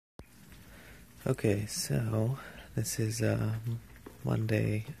Okay, so this is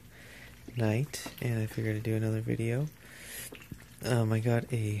Monday night, and I figured I'd do another video. I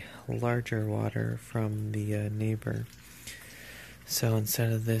got a larger water from the neighbor. So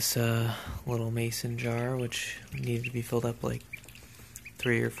instead of this little mason jar, which needed to be filled up like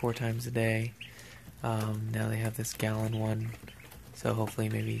 3 or 4 times a day, now they have this gallon one. So hopefully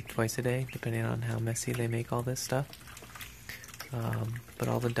maybe twice a day, depending on how messy they make all this stuff. But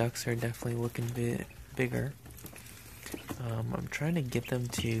all the ducks are definitely looking bigger. I'm trying to get them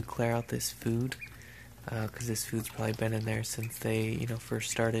to clear out this food, because this food's probably been in there since they, first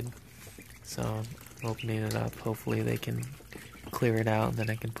started. So I'm opening it up. Hopefully they can clear it out, and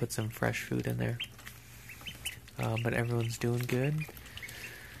then I can put some fresh food in there. But everyone's doing good.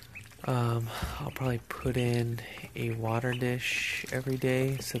 I'll probably put in a water dish every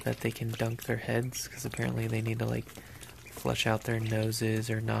day so that they can dunk their heads, because apparently they need to flush out their noses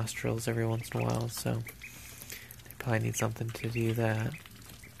or nostrils every once in a while, so they probably need something to do that.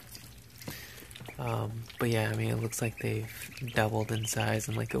 But yeah, it looks like they've doubled in size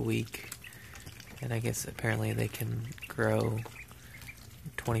in like a week, and I guess apparently they can grow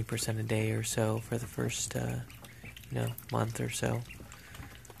 20% a day or so for the first month or so.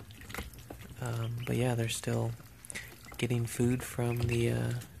 But yeah, they're still getting food from the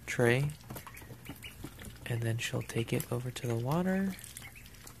tray, and then she'll take it over to the water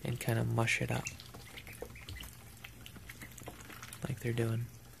and kind of mush it up like they're doing.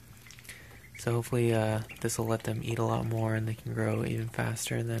 So hopefully this will let them eat a lot more, and they can grow even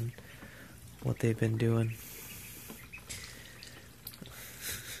faster than what they've been doing.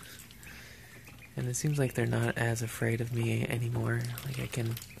 And it seems like they're not as afraid of me anymore. Like I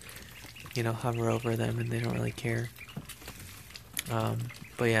can hover over them and they don't really care.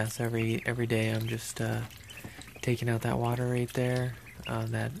 But yeah, so every day I'm just taking out that water right there,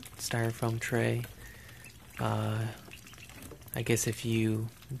 that styrofoam tray. I guess if you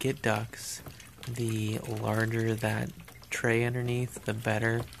get ducks, the larger that tray underneath, the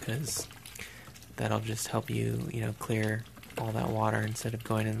better, because that'll just help you, clear all that water instead of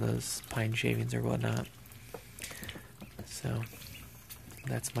going in those pine shavings or whatnot. So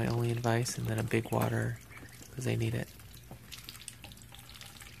that's my only advice, and then a big water because they need it.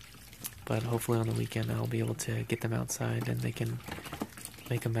 But hopefully on the weekend I'll be able to get them outside and they can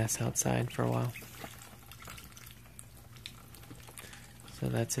make a mess outside for a while. So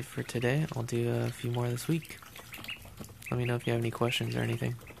that's it for today. I'll do a few more this week. Let me know if you have any questions or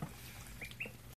anything.